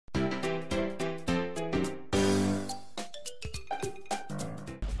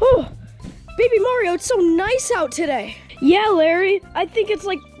Mario, it's so nice out today. Yeah, Larry, I think it's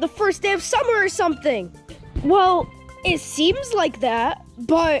like the first day of summer or something. Well, it seems like that,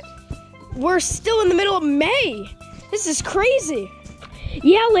 but we're still in the middle of May. This is crazy.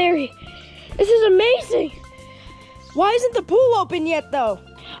 Yeah, Larry, this is amazing. Why isn't the pool open yet, though?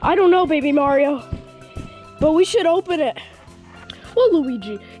 I don't know, Baby Mario, but we should open it. Well,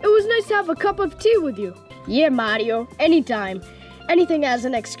 Luigi, it was nice to have a cup of tea with you. Yeah, Mario, anytime. Anything as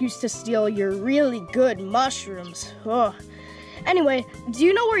an excuse to steal your really good mushrooms. Ugh. Anyway, do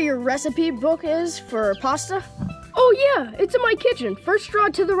you know where your recipe book is for pasta? Oh yeah, it's in my kitchen. First drawer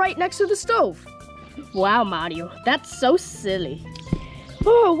to the right next to the stove. Wow, Mario, that's so silly.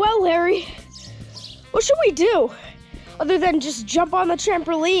 Oh, well, Larry, what should we do? Other than just jump on the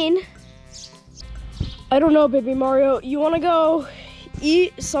trampoline? I don't know, Baby Mario. You want to go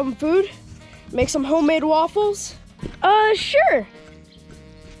eat some food? Make some homemade waffles? Sure.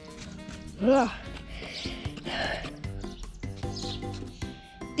 Ugh.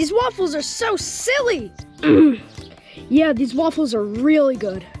 These waffles are so silly. Yeah, these waffles are really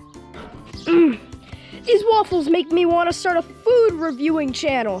good. These waffles make me want to start a food reviewing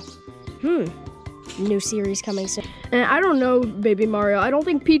channel. New series coming soon. And I don't know, Baby Mario. I don't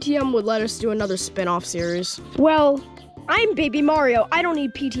think PTM would let us do another spin-off series. Well, I'm Baby Mario. I don't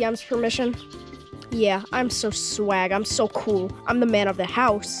need PTM's permission. Yeah, I'm so swag. I'm so cool. I'm the man of the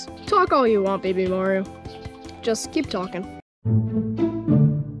house. Talk all you want, Baby Mario. Just keep talking.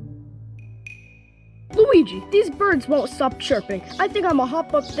 Luigi, these birds won't stop chirping. I think I'm gonna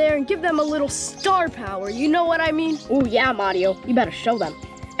hop up there and give them a little star power. You know what I mean? Oh yeah, Mario. You better show them.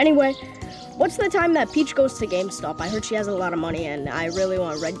 Anyway, what's the time that Peach goes to GameStop? I heard she has a lot of money and I really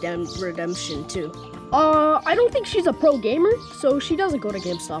want Red Dead Redemption too. I don't think she's a pro gamer, so she doesn't go to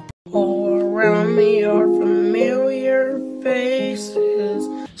GameStop. All around me are familiar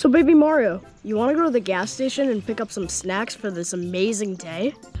faces. So Baby Mario, you want to go to the gas station and pick up some snacks for this amazing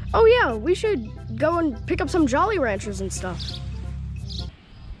day? Oh yeah, we should go and pick up some Jolly Ranchers and stuff.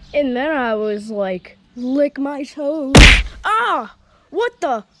 And then I was like, lick my toes. Ah! What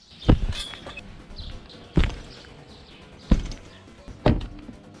the?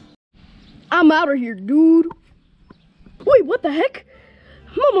 I'm out of here, dude. Wait, what the heck?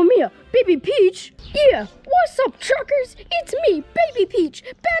 Mamma mia, Baby Peach? Yeah, what's up, truckers? It's me, Baby Peach,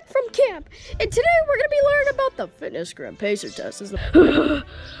 back from camp. And today we're gonna be learning about the fitness gram pacer test.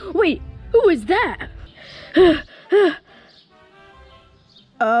 Wait, who is that?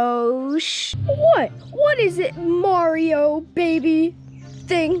 Oh, what? What is it, Mario, baby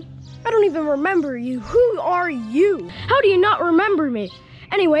thing? I don't even remember you. Who are you? How do you not remember me?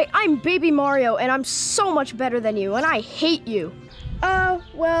 Anyway, I'm Baby Mario, and I'm so much better than you, and I hate you.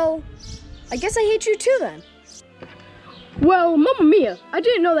 Well, I guess I hate you too then. Well, Mamma Mia, I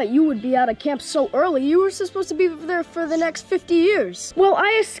didn't know that you would be out of camp so early. You were supposed to be there for the next 50 years. Well,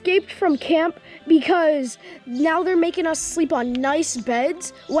 I escaped from camp because now they're making us sleep on nice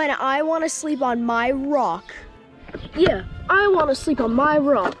beds when I want to sleep on my rock. Yeah, I want to sleep on my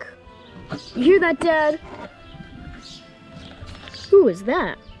rock. You hear that, Dad? Who is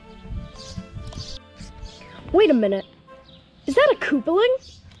that? Wait a minute. Is that a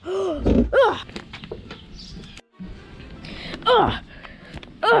Koopaling? Ugh! Ugh!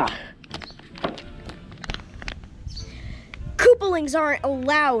 Ugh! Koopalings aren't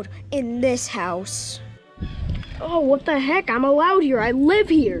allowed in this house. Oh, what the heck? I'm allowed here. I live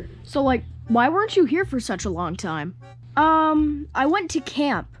here. So, like, why weren't you here for such a long time? I went to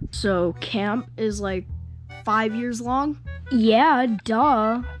camp. So, camp is like 5 years long? Yeah,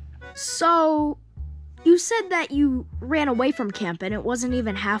 duh. So, you said that you ran away from camp and it wasn't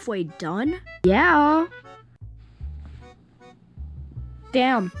even halfway done? Yeah.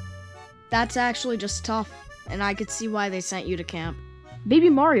 Damn. That's actually just tough, and I could see why they sent you to camp. Baby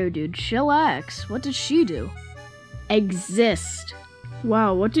Mario, dude, chillax. What did she do? Exist.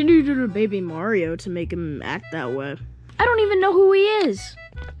 Wow, what did you do to Baby Mario to make him act that way? I don't even know who he is.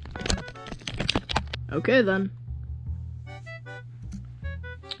 Okay, then.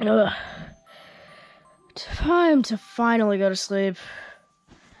 Ugh. Time to finally go to sleep.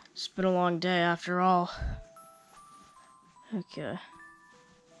 It's been a long day after all. Okay.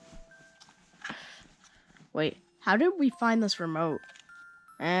 Wait, how did we find this remote?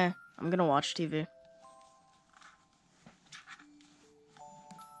 I'm gonna watch TV.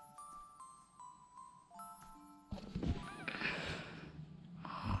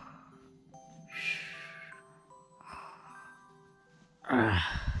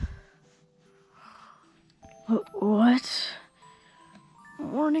 What?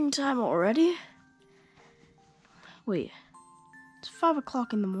 Morning time already? Wait, it's 5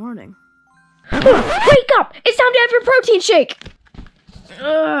 o'clock in the morning. Wake up! It's time to have your protein shake!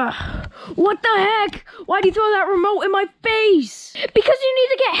 Ugh, what the heck? Why'd you throw that remote in my face? Because you need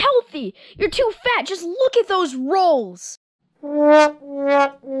to get healthy. You're too fat. Just look at those rolls.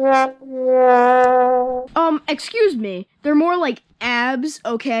 Excuse me. They're more like abs,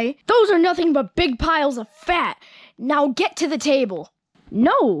 okay? Those are nothing but big piles of fat. Now get to the table.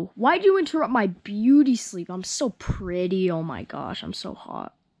 No, why'd you interrupt my beauty sleep? I'm so pretty. Oh my gosh, I'm so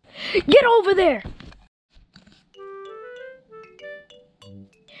hot. Get over there.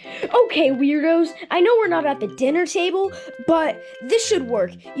 Okay, weirdos, I know we're not at the dinner table, but this should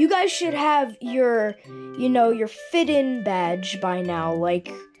work. You guys should have your, your fit-in badge by now.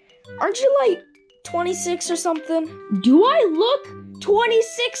 Like, aren't you like 26 or something? Do I look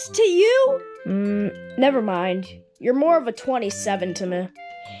 26 to you? Never mind. You're more of a 27 to me.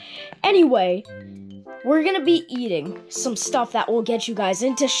 Anyway, we're gonna be eating some stuff that will get you guys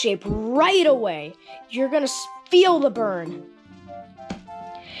into shape right away. You're gonna feel the burn.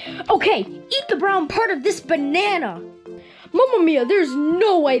 Okay, eat the brown part of this banana. Mamma mia, there's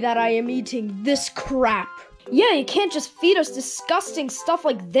no way that I am eating this crap. Yeah, you can't just feed us disgusting stuff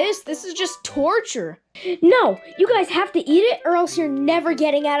like this. This is just torture. No, you guys have to eat it or else you're never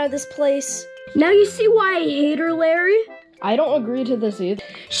getting out of this place. Now you see why I hate her, Larry? I don't agree to this either.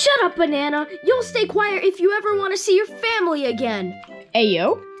 Shut up, Banana. You'll stay quiet if you ever want to see your family again.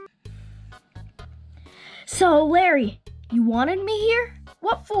 Ayo. So, Larry, you wanted me here?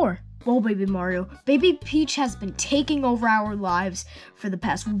 What for? Well, Baby Mario, Baby Peach has been taking over our lives for the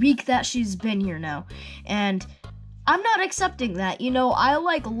past week that she's been here now. And I'm not accepting that. I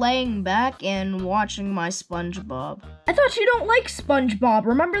like laying back and watching my SpongeBob. I thought you don't like SpongeBob.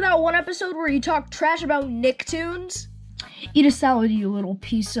 Remember that one episode where you talked trash about Nicktoons? Eat a salad, you little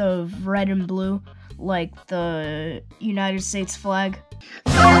piece of red and blue, like the United States flag.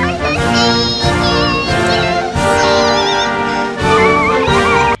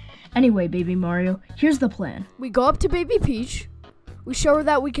 Anyway, Baby Mario, here's the plan. We go up to Baby Peach, we show her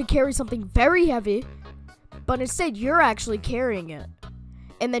that we could carry something very heavy, but instead you're actually carrying it.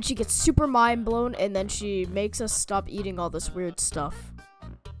 And then she gets super mind blown, and then she makes us stop eating all this weird stuff.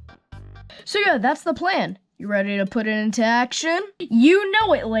 So yeah, that's the plan. You ready to put it into action? You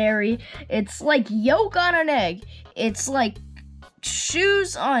know it, Larry. It's like yolk on an egg. It's like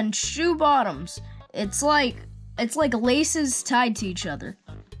shoes on shoe bottoms. It's like laces tied to each other.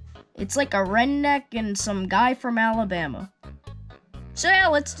 It's like a redneck and some guy from Alabama. So yeah,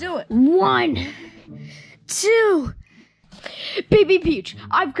 let's do it. 1, 2. Baby Peach,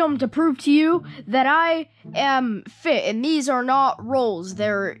 I've come to prove to you that I am fit, and these are not rolls,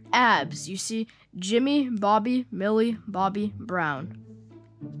 they're abs, you see? Jimmy, Bobby, Millie, Bobby, Brown.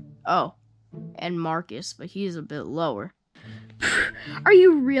 Oh, and Marcus, but he's a bit lower. Are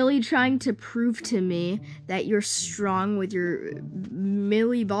you really trying to prove to me that you're strong with your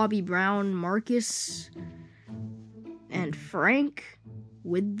Millie, Bobby, Brown, Marcus, and Frank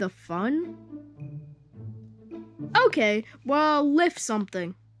with the fun? Okay, well, lift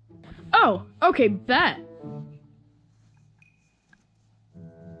something. Oh, okay, bet.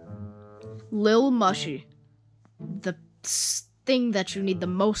 Lil Mushy, the thing that you need the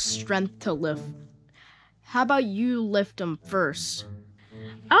most strength to lift. How about you lift him first?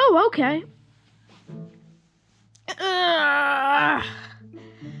 Oh, okay.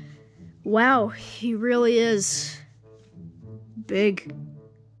 Wow, he really is big.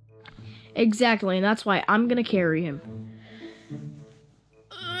 Exactly, and that's why I'm gonna carry him.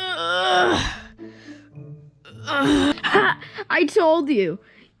 I told you.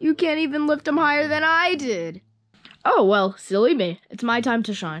 You can't even lift him higher than I did. Oh, well, silly me. It's my time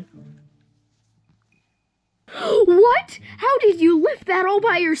to shine. What? How did you lift that all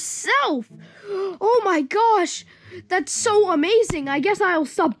by yourself? Oh my gosh, that's so amazing. I guess I'll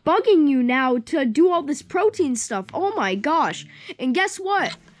stop bugging you now to do all this protein stuff. Oh my gosh. And guess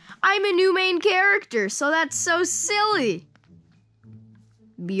what? I'm a new main character, so that's so silly.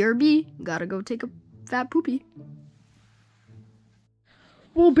 BRB, gotta go take a fat poopy.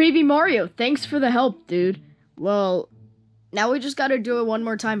 Well, Baby Mario, thanks for the help, dude. Well, now we just gotta do it one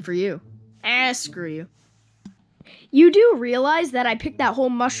more time for you. Screw you. You do realize that I picked that whole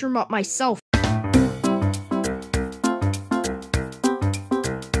mushroom up myself,